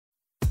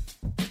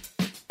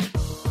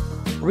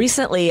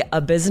Recently,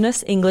 a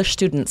business English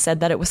student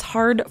said that it was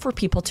hard for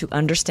people to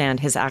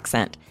understand his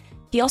accent.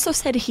 He also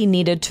said he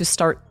needed to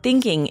start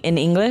thinking in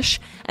English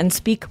and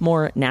speak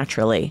more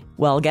naturally.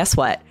 Well, guess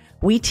what?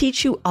 We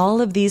teach you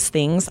all of these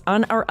things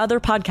on our other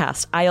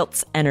podcast,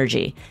 IELTS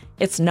Energy.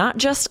 It's not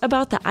just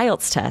about the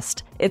IELTS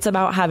test. It's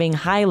about having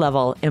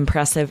high-level,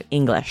 impressive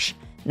English.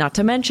 Not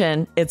to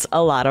mention, it's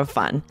a lot of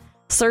fun.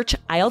 Search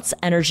IELTS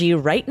Energy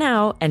right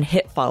now and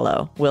hit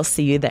follow. We'll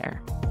see you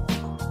there.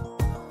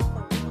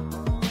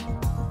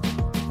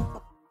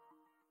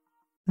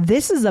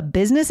 This is a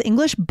Business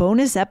English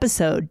bonus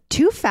episode,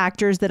 2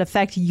 factors that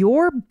affect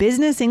your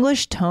business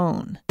English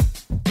tone.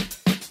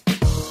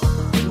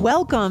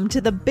 Welcome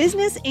to the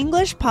Business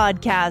English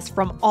podcast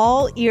from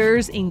All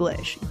Ears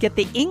English. Get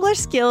the English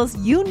skills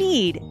you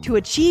need to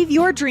achieve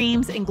your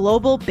dreams in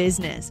global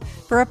business.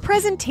 For a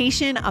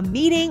presentation, a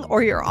meeting,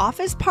 or your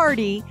office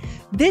party,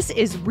 this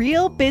is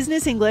Real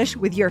Business English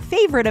with your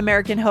favorite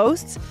American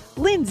hosts,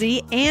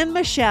 Lindsay and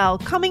Michelle,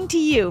 coming to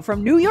you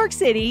from New York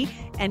City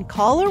and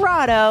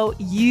Colorado,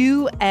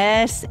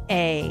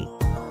 USA.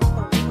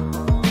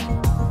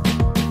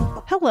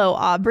 Hello,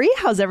 Aubrey.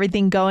 How's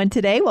everything going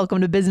today?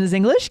 Welcome to Business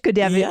English. Good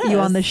to have you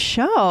on the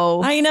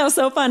show. I know.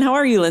 So fun. How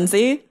are you,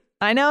 Lindsay?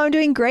 I know. I'm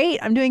doing great.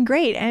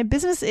 And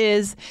business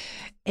is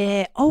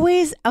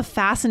always a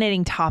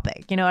fascinating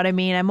topic. You know what I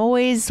mean? I'm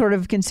always sort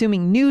of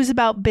consuming news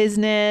about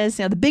business.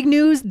 You know, the big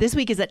news this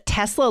week is that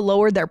Tesla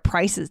lowered their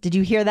prices. Did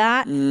you hear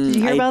that? Did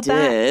you hear about that?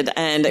 I did.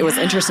 And it was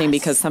interesting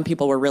because some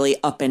people were really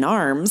up in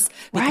arms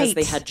because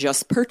they had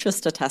just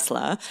purchased a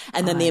Tesla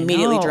and then they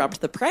immediately dropped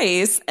the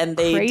price and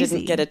they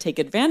didn't get to take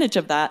advantage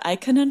of that. I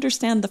can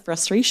understand the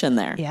frustration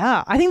there.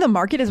 Yeah. I think the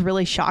market is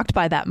really shocked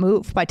by that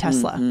move by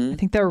Tesla. I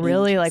think they're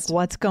really like,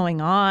 what's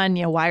going on?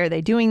 You know, why are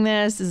they doing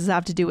this? Does this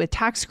have to do with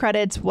tax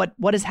credits?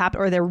 What has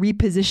happened? Or they're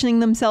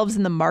repositioning themselves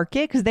in the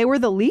market because they were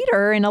the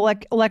leader in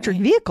electric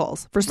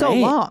vehicles for so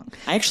long.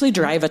 I actually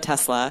drive a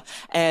Tesla,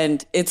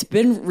 and it's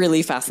been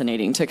really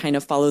fascinating to kind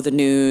of follow the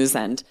news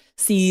and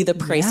see the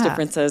price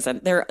differences.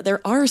 And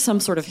there are some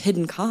sort of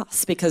hidden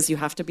costs because you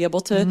have to be able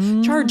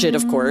to charge it,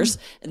 of course.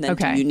 And then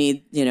do you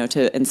need,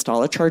 to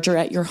install a charger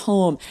at your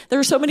home? There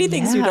are so many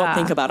things you don't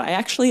think about. I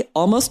actually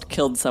almost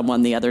killed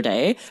someone the other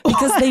day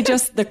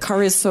because the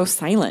car is so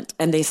silent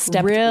and they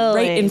stepped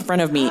right in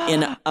front of me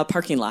in a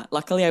parking lot.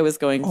 Luckily, I was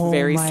going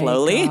very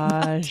slowly.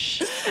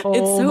 Gosh. It's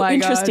so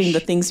interesting, the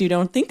things you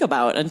don't think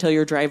about until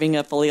you're driving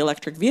a fully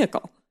electric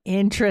vehicle.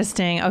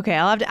 Interesting. Okay,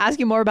 I'll have to ask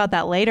you more about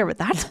that later, but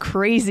that's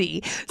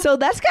crazy. So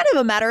that's kind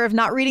of a matter of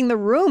not reading the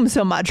room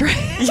so much,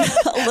 right? Yeah,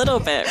 a little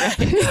bit,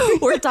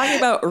 right? We're talking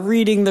about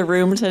reading the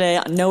room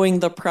today, knowing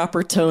the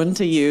proper tone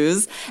to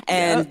use.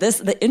 And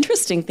the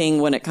interesting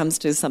thing when it comes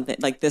to something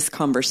like this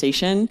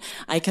conversation,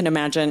 I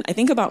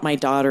think about my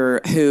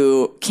daughter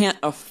who can't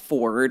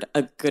afford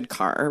a good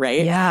car,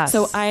 right? Yeah.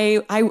 So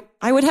I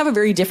would have a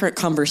very different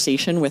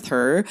conversation with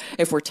her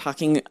if we're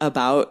talking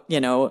about,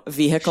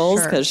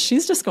 vehicles, because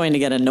she's just going to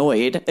get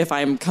annoyed if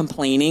I'm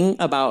complaining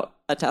about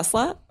a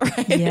Tesla,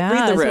 right? Yeah.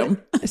 Read the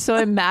room. So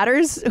it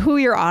matters who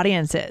your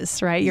audience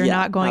is, right? You're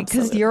not going,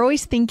 because you're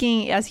always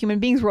thinking, as human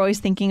beings, we're always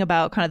thinking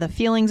about kind of the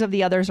feelings of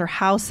the others or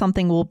how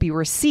something will be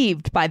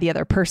received by the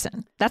other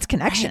person. That's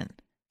connection. Right.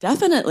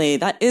 Definitely.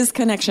 That is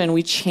connection.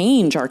 We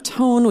change our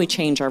tone. We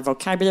change our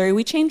vocabulary.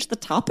 We change the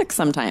topic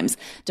sometimes,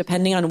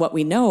 depending on what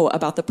we know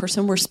about the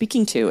person we're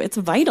speaking to. It's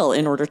vital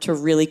in order to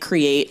really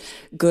create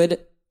good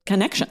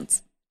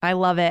connections. I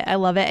love it. I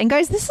love it. And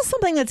guys, this is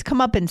something that's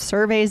come up in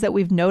surveys that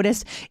we've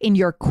noticed in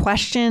your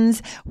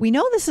questions. We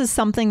know this is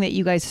something that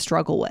you guys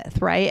struggle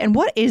with, right? And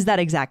what is that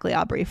exactly,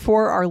 Aubrey,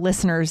 for our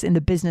listeners in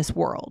the business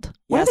world?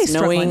 What are they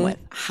struggling with?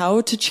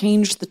 How to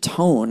change the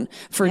tone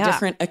for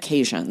different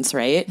occasions,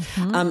 right?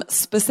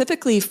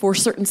 Specifically for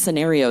certain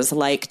scenarios,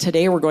 like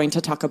today we're going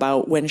to talk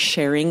about when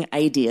sharing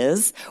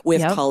ideas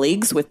with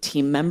colleagues, with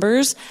team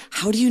members.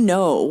 How do you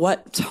know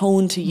what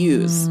tone to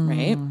use,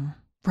 right?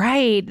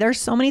 Right.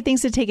 There's so many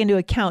things to take into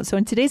account. So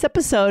in today's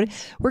episode,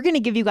 we're going to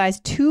give you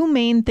guys 2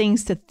 main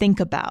things to think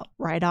about,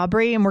 right,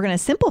 Aubrey? And we're going to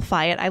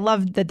simplify it. I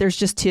love that there's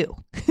just 2.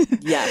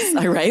 Yes.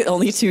 All right.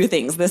 Only 2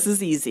 things. This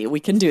is easy.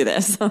 We can do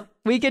this.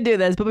 We can do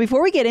this. But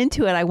before we get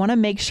into it, I want to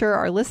make sure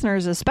our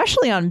listeners,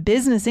 especially on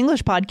Business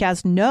English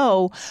Podcast,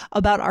 know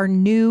about our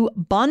new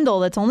bundle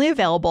that's only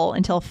available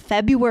until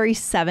February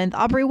 7th.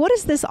 Aubrey, what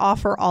is this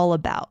offer all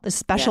about? This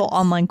special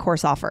online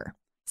course offer?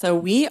 So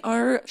we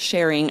are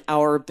sharing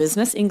our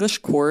business English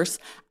course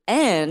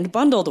and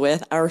bundled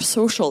with our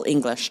social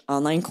English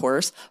online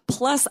course,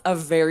 plus a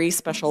very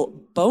special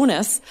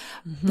bonus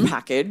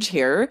package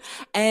here.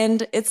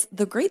 And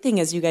the great thing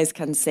is you guys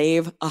can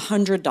save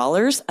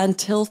 $100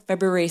 until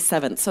February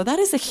 7th. So that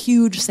is a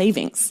huge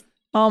savings.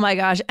 Oh my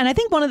gosh. And I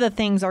think one of the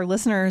things our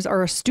listeners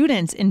or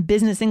students in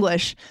business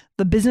English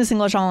the Business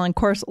English Online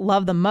course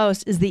love the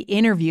most is the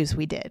interviews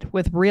we did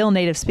with real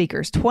native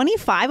speakers,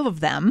 25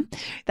 of them.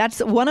 That's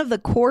one of the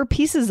core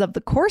pieces of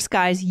the course,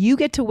 guys. You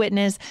get to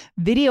witness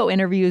video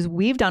interviews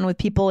we've done with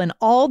people in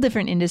all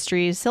different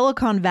industries,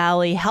 Silicon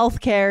Valley,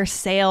 healthcare,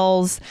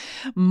 sales,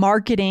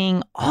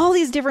 marketing, all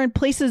these different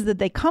places that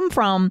they come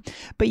from.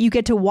 But you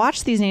get to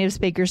watch these native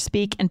speakers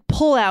speak and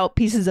pull out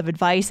pieces of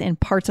advice and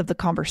parts of the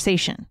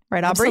conversation.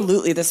 Right, Aubrey?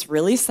 Absolutely. This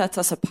really sets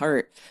us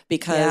apart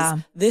because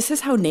this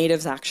is how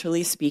natives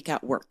actually speak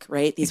at work,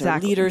 right? These are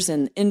leaders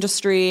in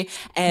industry.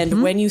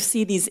 And when you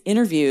see these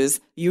interviews,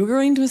 you're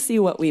going to see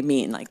what we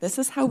mean. Like, this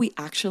is how we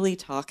actually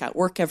talk at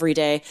work every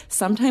day,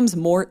 sometimes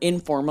more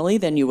informally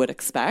than you would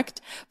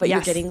expect, but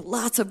you're getting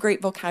lots of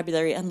great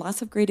vocabulary and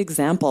lots of great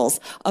examples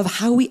of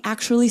how we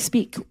actually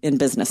speak in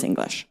business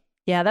English.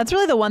 Yeah, that's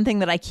really the one thing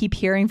that I keep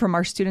hearing from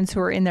our students who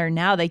are in there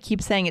now. They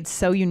keep saying it's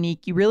so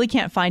unique. You really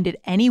can't find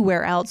it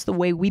anywhere else the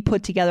way we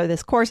put together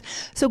this course.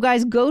 So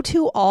guys, go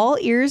to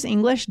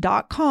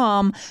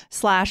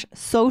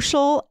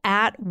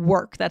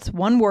allearsenglish.com/social@work. That's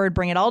one word.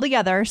 Bring it all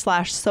together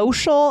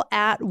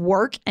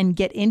 /social@work and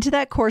get into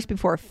that course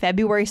before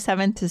February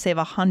 7th to save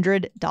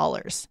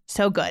 $100.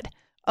 So good.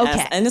 Okay.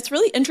 Yes, and it's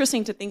really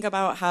interesting to think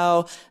about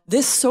how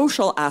this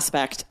social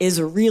aspect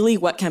is really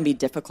what can be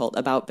difficult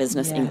about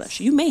business English.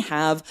 You may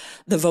have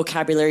the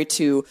vocabulary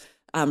to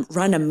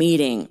run a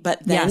meeting, but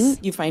then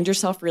you find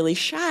yourself really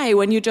shy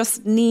when you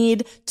just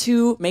need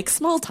to make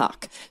small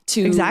talk,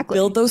 to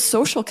build those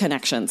social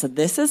connections.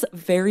 This is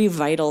very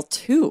vital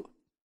too.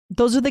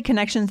 Those are the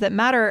connections that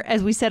matter.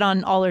 As we said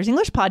on All Ears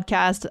English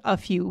podcast a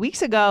few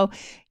weeks ago,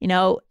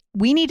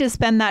 we need to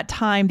spend that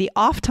time, the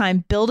off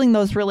time, building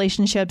those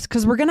relationships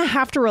because we're going to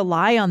have to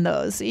rely on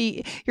those.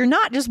 You're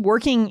not just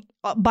working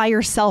by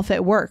yourself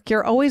at work.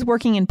 You're always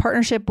working in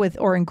partnership with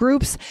or in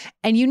groups,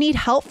 and you need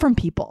help from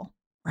people,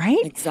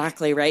 right?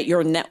 Exactly right.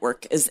 Your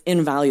network is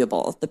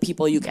invaluable. The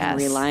people you can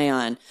rely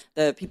on,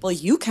 the people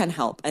you can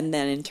help, and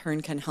then in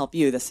turn can help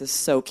you. This is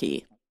so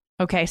key.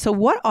 Okay, so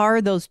what are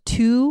those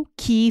two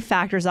key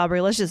factors,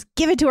 Aubrey? Let's just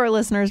give it to our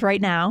listeners right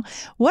now.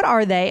 What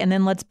are they? And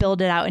then let's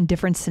build it out in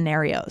different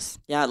scenarios.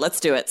 Yeah, let's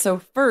do it. So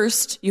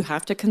first, you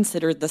have to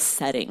consider the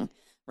setting,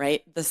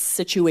 right? The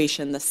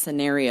situation, the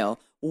scenario.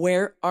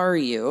 Where are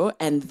you?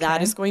 And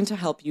that is going to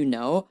help you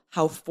know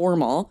how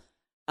formal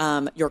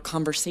your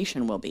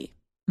conversation will be.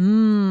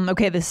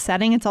 Okay, the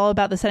setting, it's all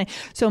about the setting.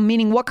 So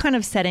meaning what kind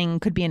of setting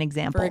could be an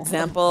example? For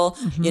example,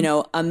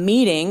 a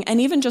meeting,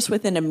 and even just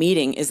within a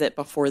meeting, is it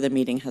before the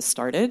meeting has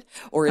started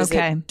or is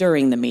it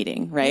during the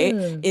meeting, right?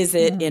 Is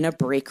it in a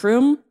break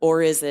room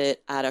or is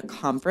it at a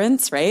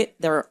conference, right?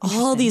 There are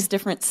all these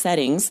different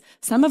settings,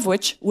 some of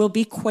which will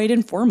be quite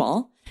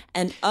informal.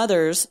 And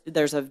others,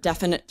 there's a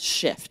definite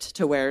shift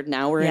to where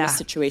now we're in a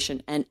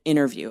situation, an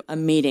interview, a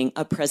meeting,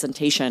 a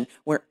presentation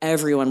where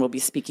everyone will be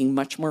speaking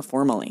much more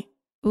formally.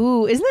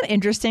 Ooh, isn't that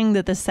interesting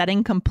that the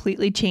setting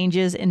completely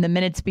changes in the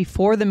minutes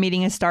before the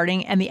meeting is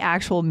starting and the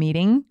actual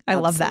meeting? I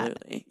love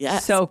that.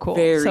 Yes. So cool.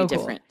 Very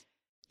different. Cool.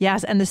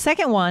 Yes. And the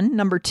second one,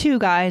 number 2,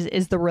 guys,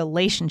 is the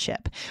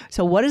relationship.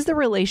 So what is the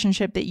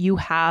relationship that you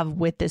have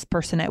with this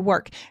person at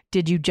work?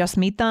 Did you just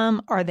meet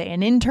them? Are they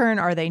an intern?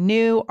 Are they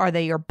new? Are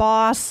they your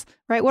boss?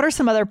 Right? What are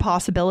some other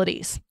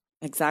possibilities?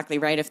 Exactly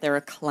right. If they're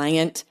a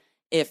client,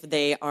 if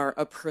they are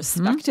a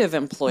prospective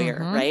employer,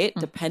 right?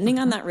 Depending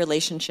on that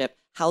relationship,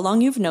 how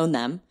long you've known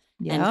them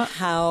and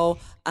how,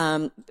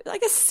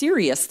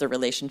 serious the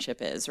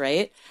relationship is,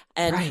 right?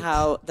 And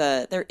how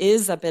there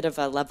is a bit of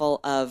a level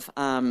of,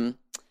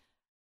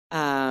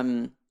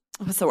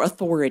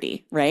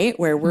 authority, right?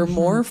 Where we're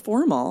more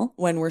formal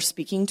when we're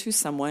speaking to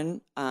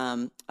someone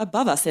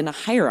above us in a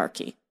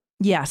hierarchy.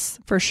 Yes,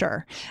 for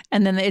sure.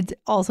 And then it's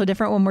also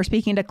different when we're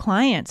speaking to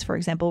clients. For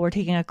example, we're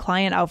taking a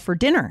client out for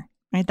dinner.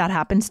 Right? That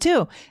happens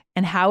too.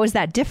 And how is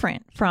that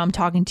different from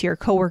talking to your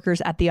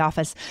coworkers at the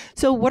office?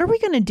 So what are we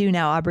going to do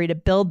now, Aubrey, to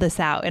build this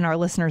out in our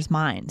listeners'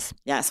 minds?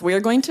 Yes, we are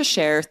going to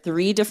share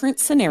 3 different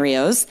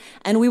scenarios,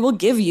 and we will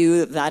give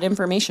you that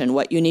information,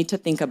 what you need to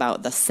think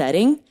about the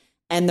setting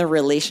and the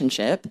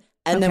relationship.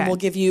 And then we'll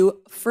give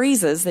you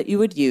phrases that you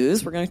would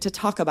use. We're going to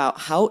talk about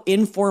how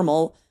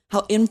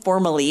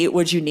informally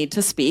would you need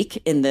to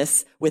speak in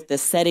this, with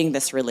this setting,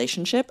 this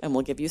relationship, and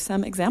we'll give you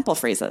some example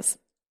phrases.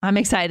 I'm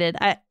excited.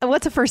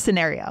 What's the first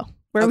scenario?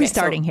 Where are we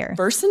starting here?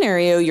 First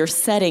scenario, your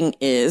setting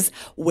is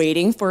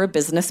waiting for a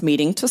business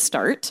meeting to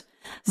start.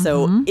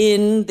 So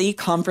in the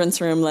conference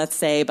room, let's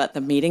say, but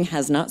the meeting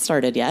has not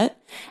started yet.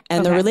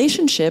 And the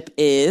relationship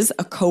is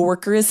a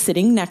coworker is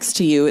sitting next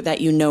to you that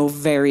you know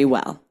very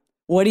well.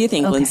 What do you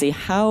think, Lindsay?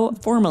 How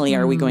formally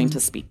are we going to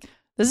speak?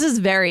 This is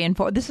very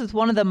informal. This is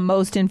one of the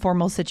most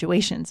informal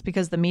situations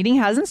because the meeting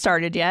hasn't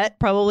started yet.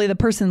 Probably the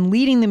person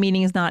leading the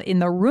meeting is not in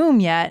the room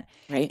yet.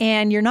 Right.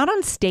 And you're not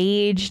on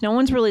stage. No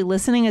one's really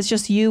listening. It's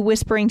just you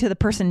whispering to the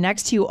person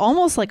next to you,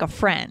 almost like a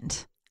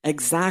friend.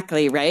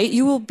 Exactly, right?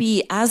 You will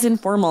be as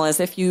informal as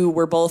if you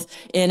were both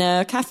in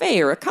a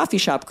cafe or a coffee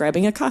shop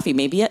grabbing a coffee,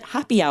 maybe at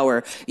happy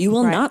hour. You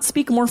will not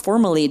speak more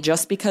formally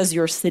just because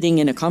you're sitting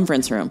in a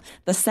conference room.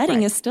 The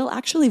setting is still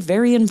actually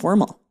very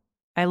informal.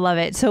 I love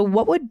it. So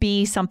what would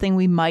be something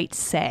we might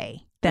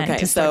say then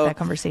to start that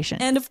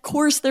conversation? And of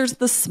course, there's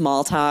the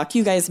small talk.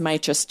 You guys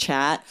might just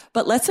chat,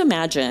 but let's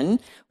imagine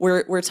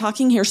we're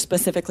talking here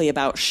specifically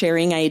about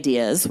sharing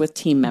ideas with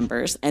team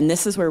members. And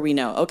this is where we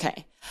know,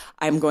 okay,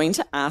 I'm going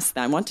to ask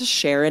them, I want to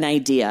share an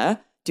idea.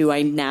 Do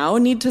I now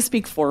need to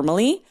speak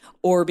formally?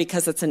 Or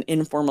because it's an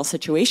informal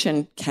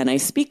situation, can I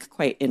speak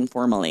quite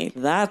informally?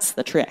 That's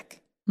the trick.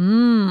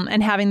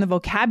 And having the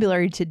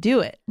vocabulary to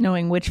do it,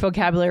 knowing which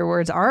vocabulary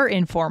words are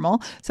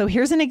informal. So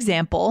here's an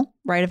example,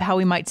 right, of how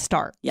we might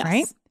start,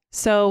 right?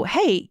 So,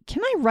 hey,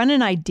 can I run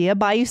an idea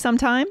by you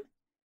sometime?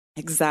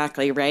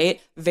 Exactly,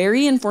 right?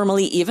 Very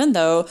informally, even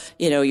though,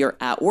 you're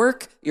at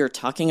work, you're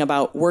talking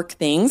about work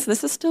things,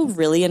 this is still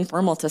really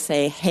informal to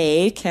say,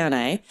 hey, can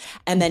I?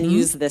 And then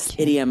use this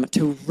idiom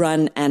to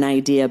run an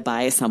idea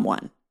by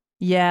someone.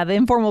 Yeah, the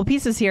informal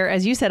pieces here,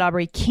 as you said,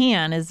 Aubrey,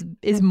 can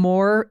is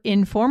more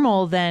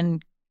informal than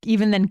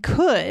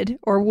could,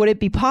 or would it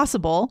be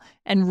possible,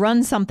 and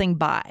run something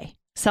by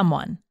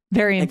someone.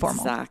 Very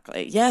informal.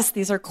 Exactly. Yes,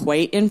 these are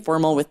quite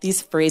informal with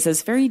these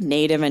phrases, very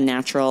native and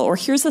natural. Or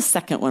here's a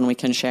second one we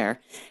can share.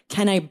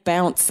 Can I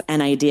bounce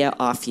an idea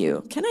off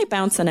you? Can I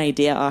bounce an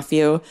idea off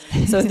you?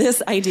 So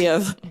this idea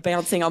of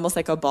bouncing almost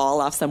like a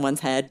ball off someone's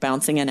head,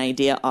 bouncing an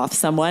idea off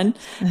someone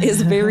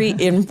is very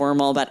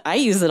informal, but I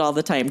use it all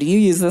the time. Do you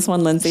use this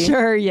one, Lindsay?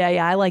 Sure.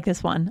 Yeah. I like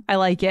this one. I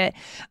like it.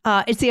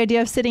 It's the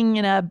idea of sitting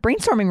in a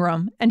brainstorming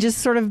room and just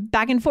sort of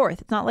back and forth.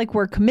 It's not like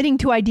we're committing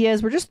to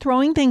ideas. We're just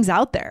throwing things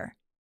out there.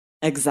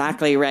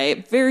 Exactly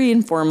right. Very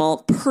informal,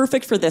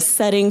 perfect for this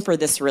setting, for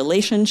this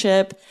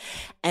relationship.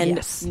 And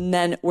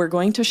then we're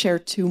going to share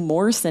 2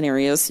 more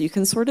scenarios so you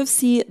can sort of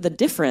see the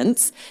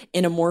difference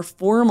in a more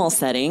formal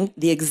setting,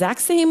 the exact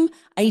same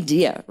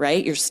idea,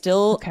 right? You're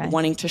still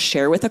wanting to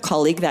share with a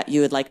colleague that you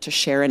would like to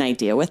share an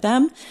idea with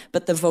them,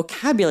 but the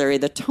vocabulary,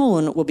 the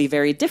tone will be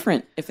very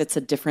different if it's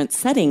a different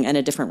setting and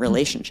a different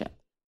relationship.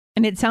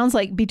 And it sounds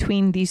like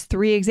between these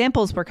 3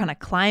 examples, we're kind of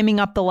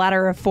climbing up the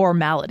ladder of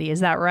formality.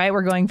 Is that right?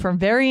 We're going from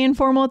very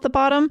informal at the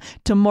bottom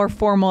to more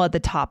formal at the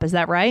top. Is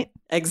that right?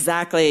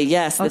 Exactly.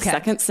 Yes. The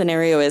second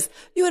scenario is,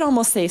 you would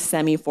almost say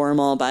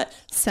semi-formal, but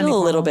still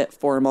a little bit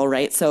formal,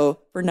 right? So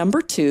for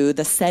number 2,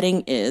 the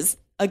setting is,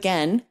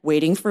 again,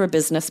 waiting for a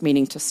business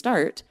meeting to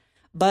start,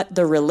 but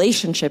the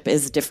relationship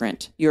is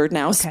different. You're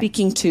now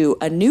speaking to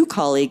a new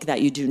colleague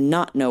that you do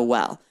not know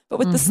well, but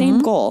with the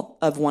same goal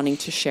of wanting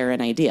to share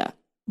an idea.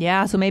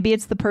 Yeah, so maybe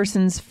it's the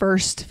person's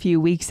first few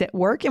weeks at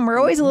work, and we're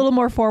always a little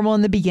more formal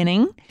in the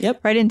beginning,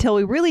 right? Until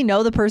we really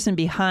know the person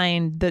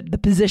behind the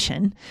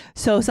position.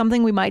 So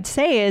something we might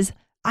say is,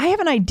 I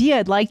have an idea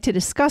I'd like to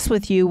discuss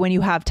with you when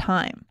you have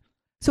time.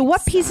 So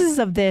what pieces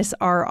of this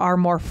are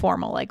more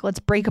formal? Like, let's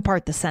break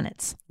apart the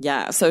sentence.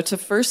 Yeah, so to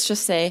first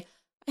just say,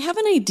 I have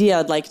an idea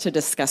I'd like to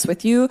discuss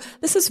with you.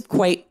 This is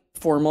quite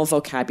formal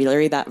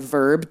vocabulary, that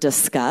verb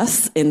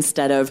discuss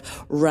instead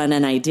of run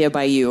an idea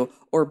by you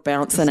or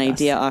bounce an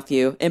idea off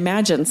you.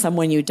 Imagine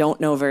someone you don't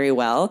know very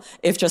well.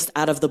 If just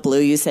out of the blue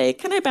you say,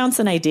 can I bounce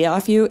an idea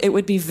off you? It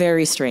would be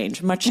very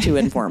strange, much too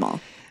informal.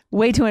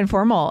 Way too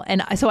informal.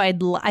 And so I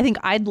think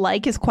I'd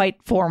like is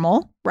quite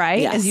formal,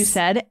 right? Yes. As you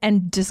said,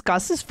 and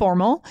discuss is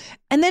formal.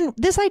 And then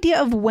this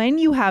idea of when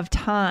you have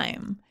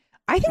time.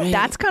 I think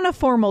that's kind of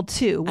formal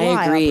too. Why,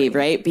 I agree,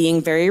 right?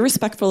 Being very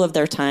respectful of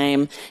their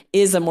time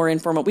is a more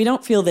informal. We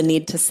don't feel the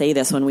need to say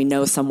this when we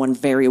know someone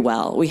very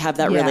well. We have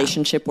that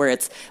relationship where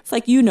it's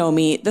like, you know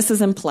me, this is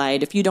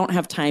implied. If you don't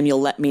have time, you'll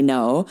let me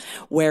know.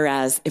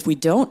 Whereas if we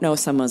don't know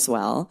someone as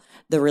well,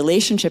 the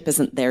relationship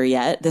isn't there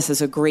yet. This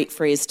is a great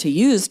phrase to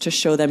use to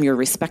show them you're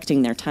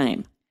respecting their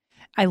time.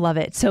 I love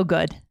it. So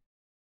good.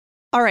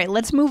 All right,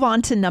 let's move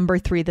on to number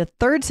 3, the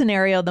third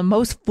scenario, the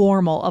most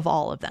formal of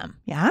all of them.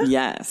 Yeah?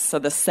 Yes. So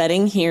the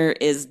setting here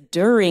is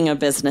during a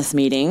business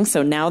meeting.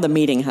 So now the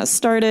meeting has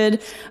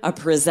started. A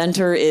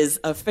presenter is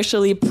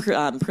officially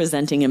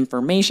presenting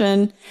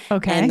information.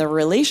 Okay. And the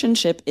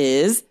relationship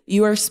is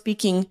you are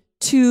speaking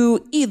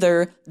to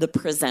either the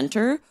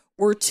presenter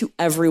or to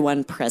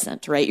everyone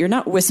present, right? You're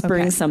not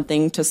whispering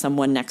something to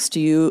someone next to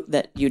you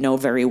that you know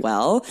very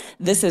well.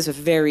 This is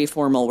very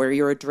formal where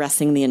you're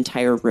addressing the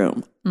entire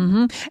room.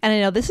 Mm-hmm. And I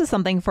know this is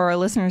something for our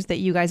listeners that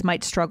you guys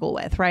might struggle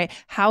with, right?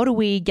 How do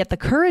we get the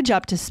courage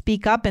up to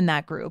speak up in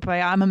that group?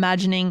 I'm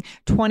imagining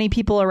 20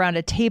 people around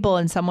a table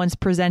and someone's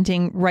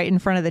presenting right in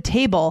front of the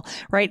table,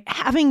 right?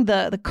 Having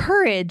the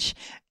courage,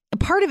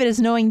 part of it is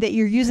knowing that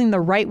you're using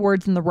the right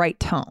words in the right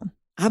tone.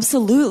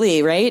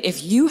 Absolutely, right?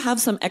 If you have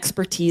some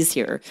expertise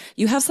here,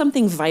 you have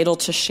something vital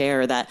to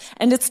share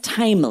and it's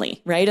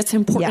timely, right? It's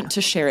important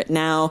to share it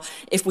now.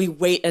 If we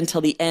wait until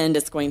the end,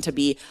 it's going to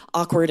be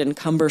awkward and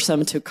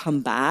cumbersome to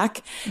come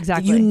back.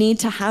 Exactly. You need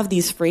to have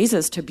these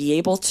phrases to be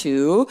able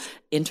to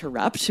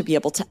interrupt, to be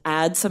able to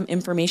add some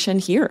information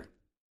here.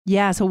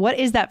 Yeah. So what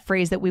is that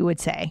phrase that we would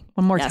say?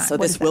 One more time. So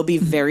this will be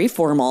very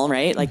formal,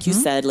 right? Like you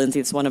said, Lindsay,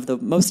 it's one of the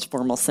most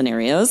formal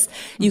scenarios.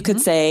 You could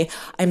say,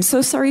 I'm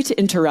so sorry to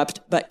interrupt,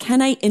 but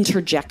can I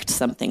interject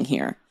something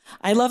here?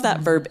 I love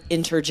that verb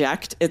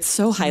interject. It's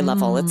so high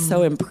level. It's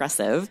so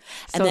impressive.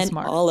 And So then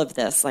smart. all of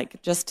this,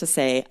 like just to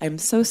say, I'm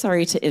so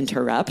sorry to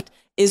interrupt,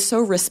 is so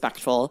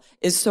respectful,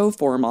 is so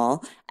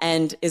formal,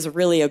 and is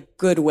really a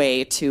good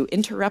way to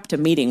interrupt a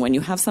meeting when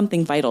you have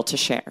something vital to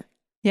share.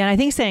 Yeah, and I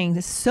think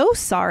saying so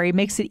sorry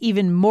makes it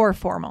even more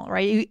formal,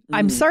 right?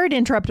 I'm sorry to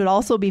interrupt would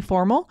also be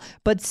formal,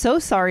 but so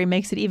sorry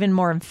makes it even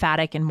more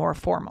emphatic and more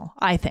formal,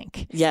 I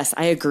think. Yes,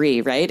 I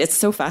agree, right? It's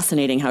so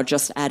fascinating how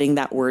just adding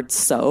that word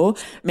so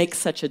makes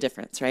such a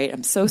difference, right?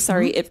 I'm so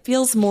sorry. It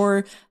feels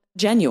more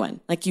genuine.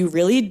 Like you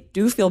really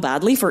do feel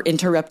badly for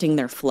interrupting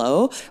their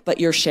flow, but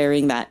you're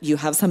sharing that you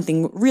have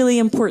something really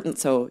important.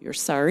 So you're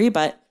sorry,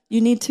 but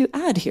you need to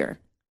add here.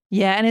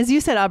 Yeah. And as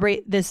you said,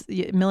 Aubrey, this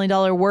 $1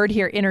 million word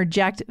here,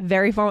 interject,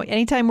 very formal.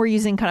 Anytime we're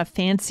using kind of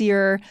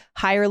fancier,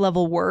 higher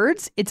level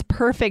words, it's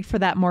perfect for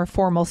that more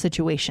formal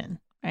situation,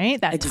 right?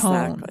 That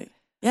tone.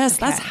 Yes,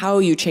 that's how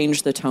you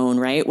change the tone,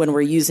 right? When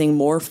we're using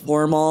more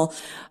formal,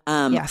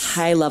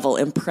 high level,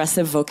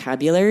 impressive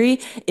vocabulary,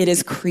 it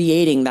is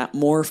creating that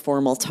more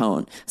formal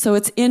tone. So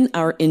it's in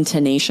our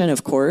intonation,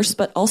 of course,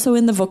 but also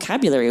in the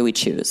vocabulary we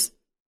choose.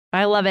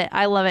 I love it.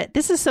 I love it.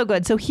 This is so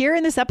good. So here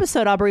in this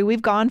episode, Aubrey,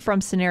 we've gone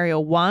from scenario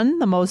 1,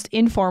 the most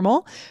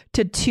informal,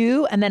 to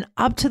 2, and then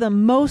up to the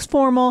most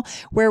formal,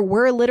 where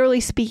we're literally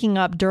speaking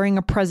up during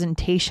a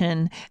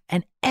presentation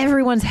and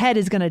everyone's head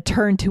is going to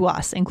turn to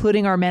us,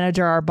 including our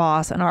manager, our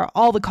boss, and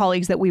all the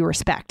colleagues that we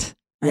respect.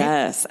 Right?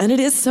 Yes. And it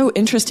is so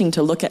interesting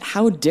to look at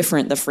how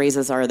different the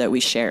phrases are that we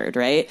shared,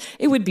 right?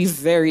 It would be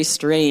very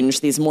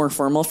strange, these more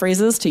formal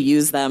phrases, to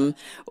use them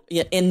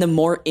in the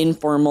more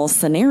informal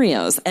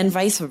scenarios and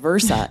vice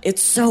versa.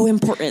 It's so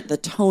important, the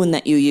tone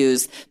that you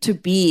use, to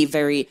be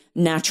very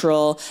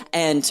natural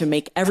and to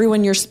make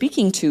everyone you're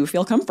speaking to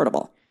feel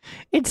comfortable.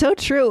 It's so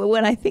true.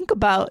 When I think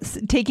about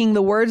taking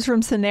the words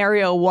from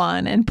scenario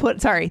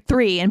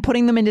 3 and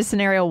putting them into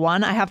scenario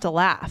 1, I have to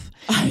laugh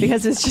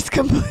because it's just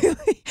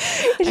completely.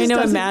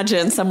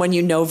 Imagine someone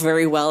you know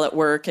very well at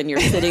work and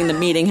you're sitting, the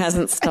meeting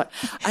hasn't started.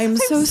 I'm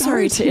so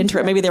sorry to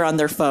interrupt. Maybe they're on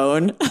their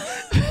phone.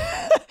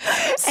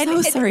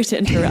 Sorry to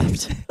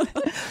interrupt.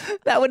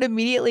 That would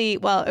immediately,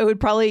 it would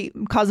probably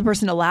cause the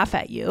person to laugh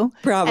at you.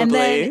 Probably. And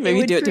then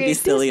maybe do it to be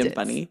silly distance.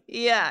 and funny.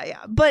 Yeah.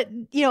 But,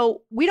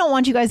 we don't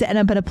want you guys to end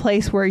up in a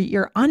place where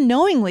you're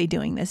unknowingly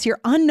doing this. You're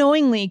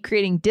unknowingly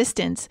creating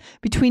distance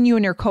between you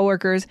and your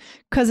coworkers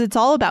because it's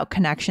all about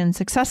connection.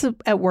 Success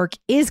at work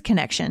is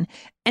connection.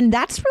 And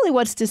that's really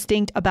what's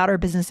distinct about our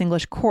Business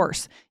English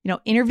course.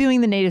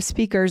 Interviewing the native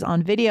speakers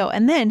on video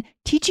and then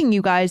teaching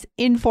you guys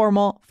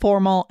informal,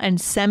 formal, and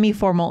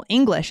semi-formal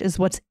English is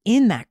what's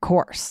in that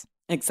course.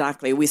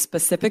 Exactly. We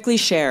specifically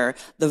share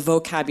the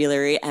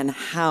vocabulary and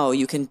how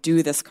you can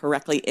do this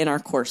correctly in our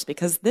course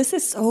because this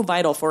is so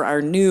vital for our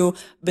new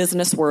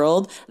business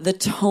world, the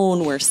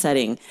tone we're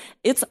setting.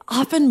 It's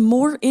often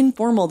more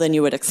informal than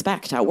you would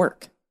expect at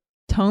work.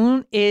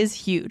 Tone is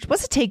huge.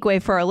 What's the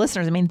takeaway for our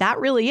listeners? I mean, that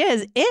really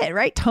is it,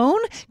 right? Tone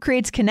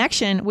creates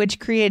connection, which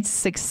creates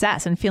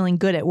success and feeling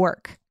good at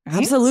work. Right?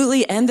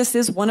 Absolutely. And this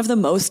is one of the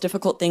most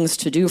difficult things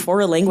to do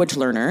for a language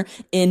learner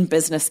in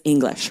business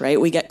English, right?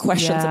 We get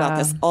questions about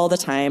this all the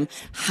time.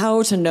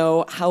 How to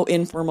know how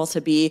informal to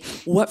be,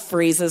 what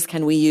phrases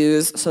can we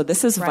use? So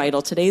this is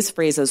vital. Today's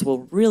phrases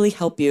will really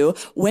help you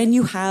when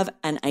you have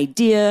an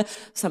idea,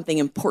 something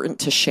important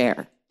to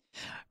share.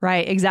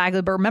 Right,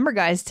 exactly. But remember,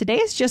 guys, today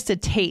is just a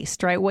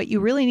taste, right? What you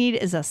really need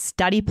is a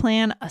study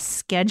plan, a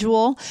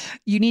schedule.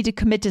 You need to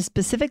commit to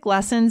specific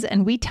lessons,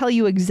 and we tell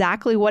you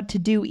exactly what to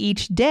do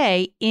each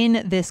day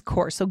in this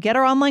course. So get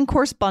our online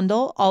course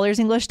bundle,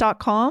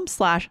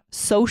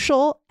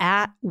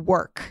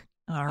 allearsenglish.com/social@work.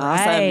 All right.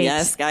 Awesome.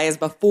 Yes, guys,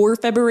 before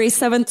February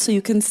 7th, so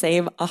you can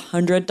save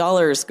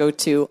 $100. Go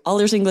to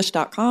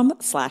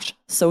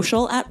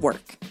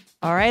allearsenglish.com/social@work.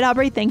 All right,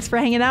 Aubrey, thanks for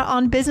hanging out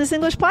on Business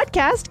English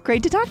Podcast.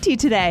 Great to talk to you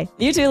today.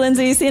 You too,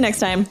 Lindsay. See you next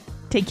time.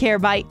 Take care.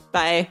 Bye.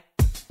 Bye.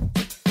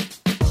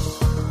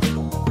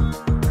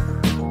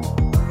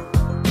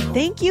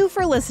 Thank you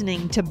for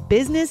listening to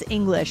Business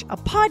English, a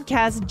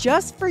podcast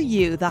just for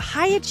you, the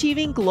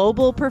high-achieving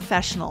global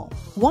professional.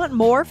 Want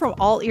more from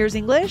All Ears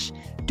English?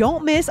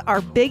 Don't miss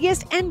our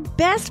biggest and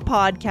best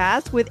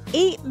podcast with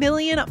 8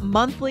 million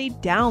monthly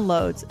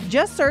downloads.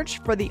 Just search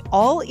for the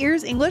All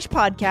Ears English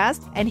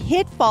podcast and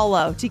hit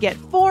follow to get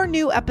 4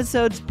 new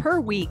episodes per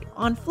week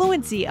on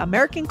fluency,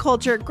 American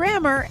culture,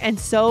 grammar, and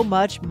so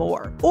much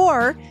more.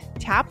 Or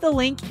tap the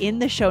link in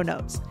the show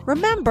notes.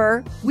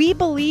 Remember, we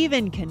believe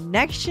in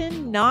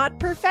connection, not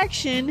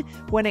perfection,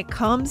 when it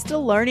comes to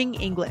learning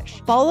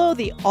English. Follow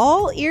the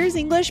All Ears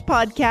English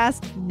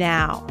podcast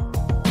now.